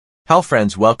Hello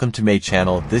friends, welcome to my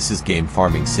channel. This is Game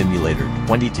Farming Simulator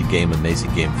 20 to game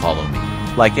amazing game. Follow me.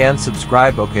 Like and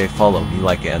subscribe, okay, follow me.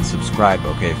 Like and subscribe,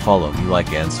 okay, follow me.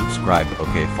 Like and subscribe,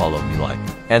 okay, follow me. Like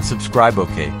and subscribe,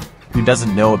 okay. Who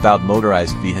doesn't know about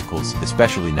motorized vehicles,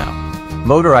 especially now?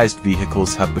 Motorized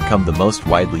vehicles have become the most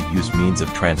widely used means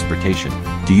of transportation.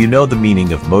 Do you know the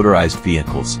meaning of motorized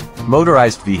vehicles?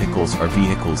 Motorized vehicles are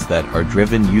vehicles that are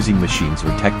driven using machines or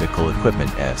technical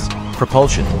equipment as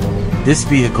propulsion. This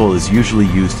vehicle is usually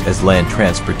used as land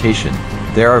transportation.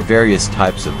 There are various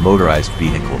types of motorized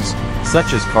vehicles,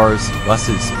 such as cars,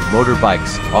 buses,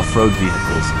 motorbikes, off-road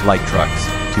vehicles, light trucks,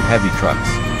 to heavy trucks.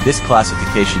 This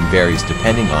classification varies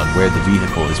depending on where the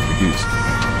vehicle is produced.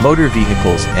 Motor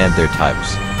vehicles and their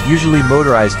types. Usually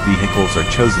motorized vehicles are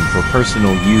chosen for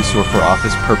personal use or for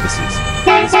office purposes.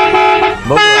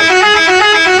 Motorized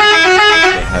vehicles,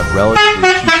 they have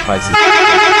relatively cheap prices.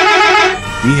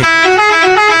 Vehicles can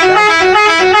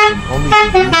only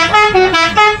be used by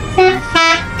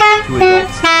two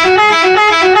adults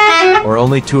or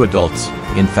only two adults.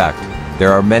 In fact,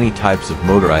 there are many types of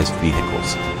motorized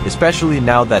vehicles, especially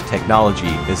now that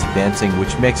technology is advancing,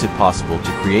 which makes it possible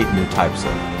to create new types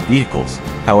of vehicles.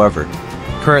 However,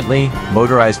 currently,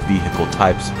 motorized vehicle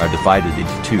types are divided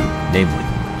into two, namely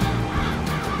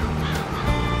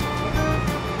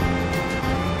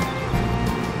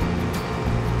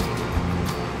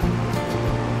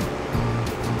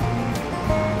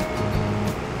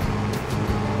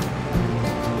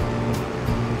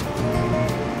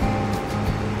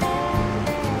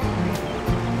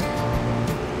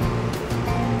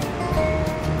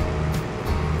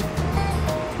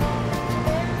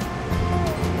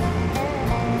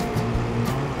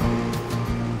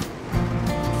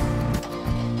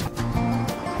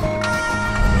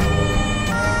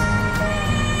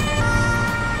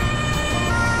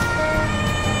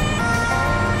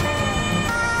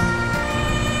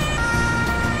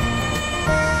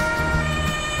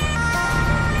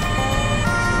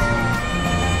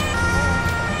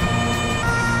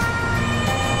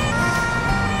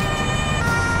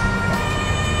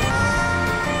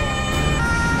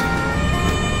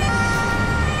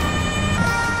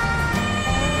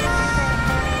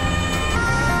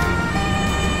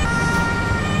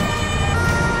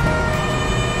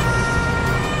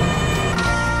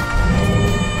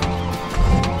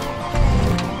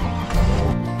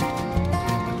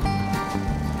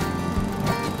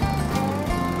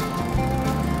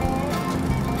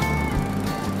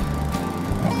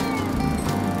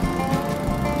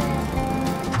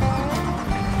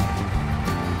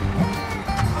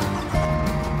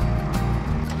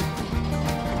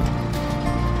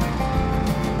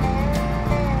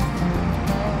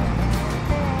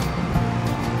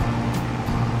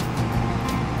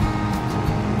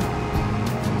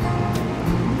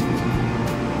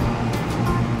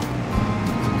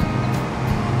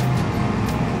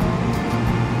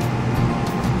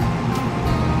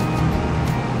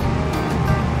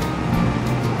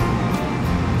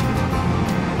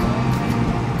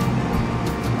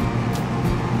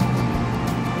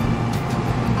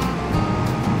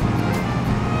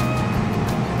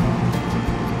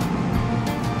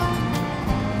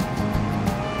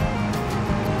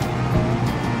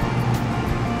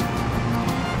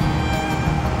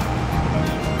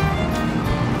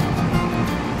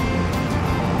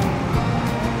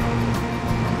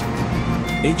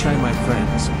Hi my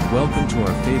friends, welcome to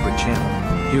our favorite channel.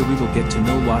 Here we will get to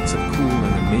know lots of cool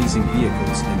and amazing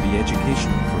vehicles and be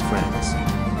educational for friends.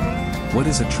 What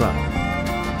is a truck?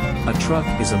 A truck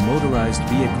is a motorized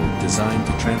vehicle designed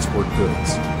to transport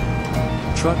goods.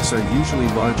 Trucks are usually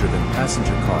larger than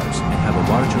passenger cars and have a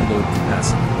larger load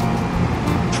capacity.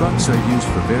 Trucks are used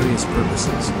for various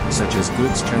purposes, such as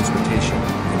goods transportation,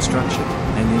 construction,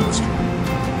 and industry.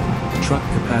 Truck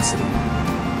capacity.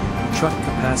 Truck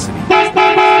capacity is the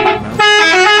amount of capacity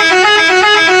in time.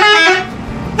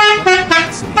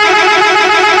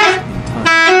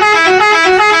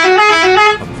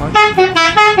 A part of the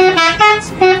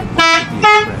capacity can also be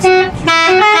expressed in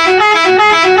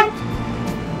cubic.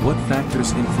 What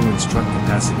factors influence truck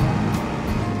capacity?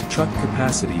 Truck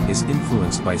capacity is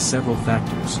influenced by several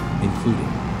factors,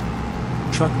 including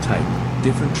truck type.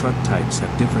 Different truck types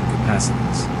have different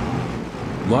capacities.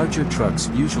 Larger trucks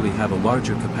usually have a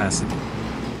larger capacity.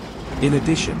 In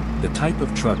addition, the type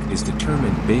of truck is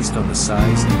determined based on the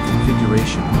size and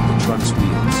configuration of the truck's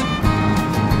wheels.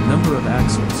 Number of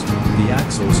axles. The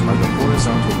axles are the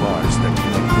horizontal bars that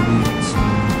connect the wheels.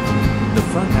 The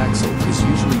front axle is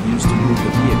usually used to move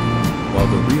the vehicle, while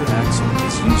the rear axle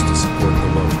is used to support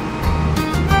the load.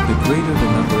 The greater the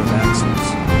number of axles,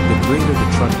 the greater the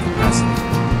truck capacity.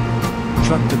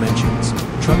 Truck dimensions.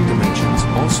 Truck dimensions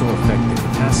also affect the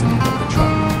capacity of the truck.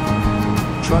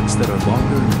 Trucks that are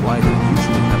longer and wider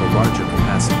usually have a larger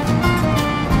capacity.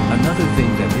 Another thing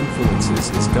that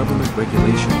influences is government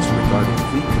regulations regarding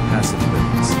fleet capacity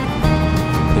limits.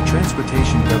 The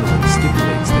transportation government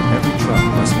stipulates that every truck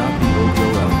must not be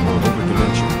ODOL or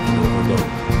overdimensioned and overload.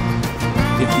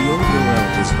 If the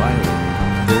ODOL is violated,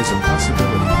 there is a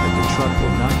possibility that the truck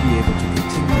will not be able to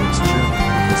continue its journey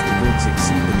because the goods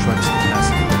exceed the truck's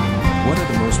capacity. What are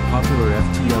the most popular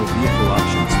FTL vehicle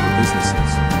options for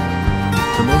businesses?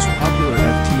 The most popular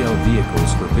FTL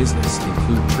vehicles for business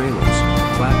include trailers,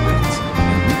 flatbeds,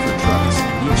 and reefer trucks,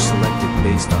 each selected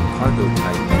based on cargo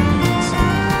type and needs.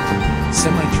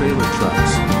 Semi-trailer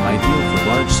trucks, ideal for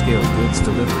large-scale goods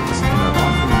deliveries and are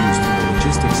often used in the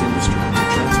logistics industry to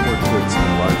transport goods in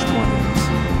large quantities.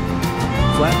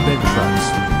 Flatbed trucks,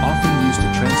 often used to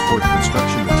transport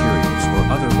construction materials or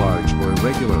other large or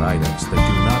irregular items that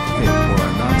do not fit or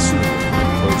are not suitable for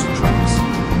enclosed trucks.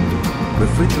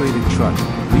 Refrigerated truck,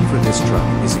 reefer. This truck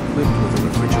is equipped with a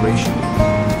refrigeration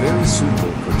unit, very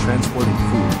suitable for transporting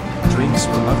food, drinks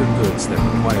or other goods that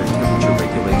require temperature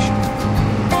regulation.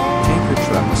 Tanker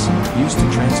trucks, used to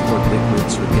transport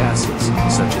liquids or gases,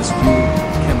 such as fuel,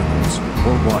 chemicals,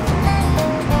 or water.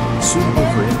 Suitable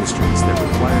for industries that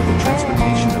require the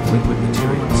transportation of liquid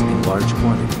materials in large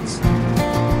quantities.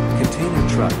 Container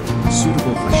truck,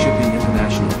 suitable for shipping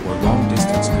international or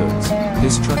long-distance goods.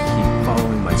 This truck. Keep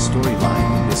following my storyline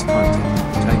in this content,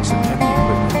 types of heavy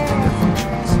equipment and their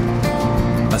functions.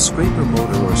 A scraper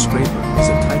motor or scraper is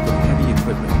a type of heavy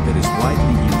equipment that is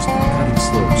widely used in cutting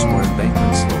slopes or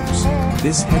embankment slopes.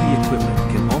 This heavy equipment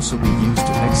can also be used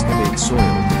to excavate soil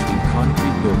between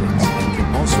concrete buildings and can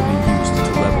also be used to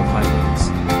level highways.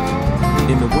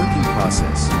 In the working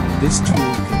process, this tool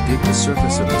can dig the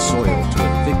surface of the soil to a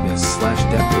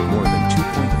thickness/depth of more than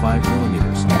 2.5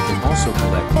 millimeters and can also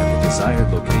collect at the desired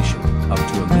location up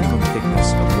to a minimum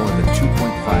thickness of more than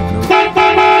 2.5 millimeters.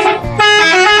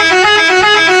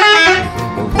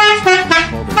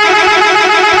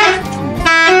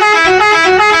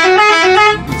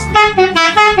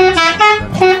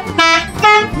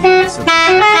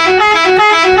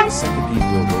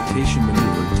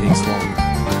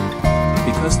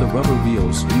 Because the rubber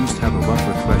wheels used have a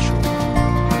rougher threshold.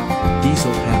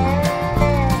 Diesel hammer.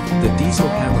 The diesel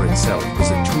hammer itself is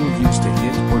a tool used to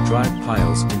hit or drive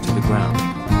piles into the ground.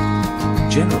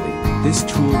 Generally, this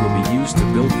tool will be used to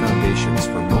build foundations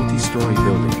for multi-story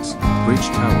buildings, bridge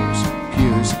towers,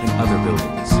 piers, and other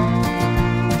buildings.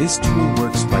 This tool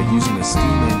works by using a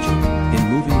steam engine in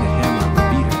moving the hammer or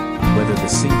beater, whether the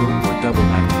single or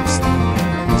double-acting steam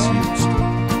hammer is used.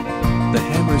 The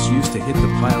hammers used to hit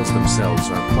the piles themselves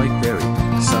are quite varied.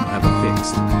 Some have a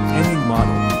fixed, hanging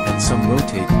model, and some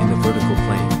rotate in the vertical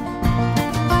plane.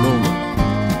 Roller.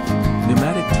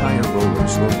 Pneumatic tire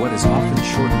rollers, or what is often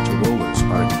shortened to rollers,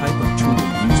 are a type of tool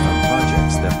used on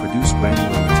projects that produce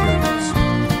granular materials.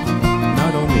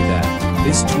 Not only that,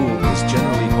 this tool is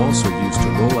generally also used to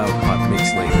roll out hot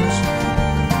mix layers.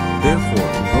 Therefore,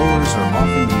 rollers are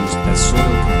often used as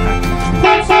soil compacting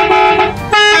tools.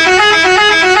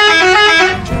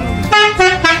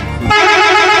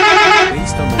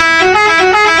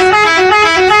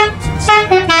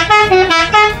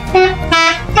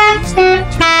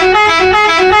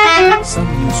 Some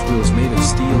use wheels made of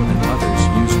steel and others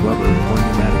use rubber or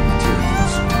pneumatic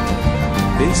materials.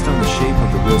 Based on the shape of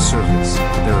the wheel surface,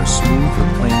 there are smooth or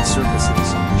plain surfaces,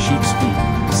 sheep's feet,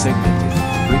 segmented,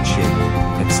 grid-shaped,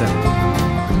 etc.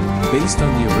 Based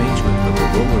on the arrangement of the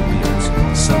roller wheels,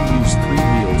 some use 3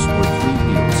 wheels or 3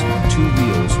 wheels, 2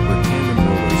 wheels or tandem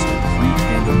rollers and 3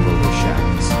 tandem roller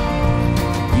shafts.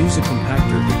 Use a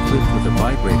compactor equipped with a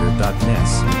vibrator.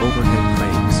 Overhead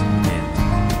cranes, and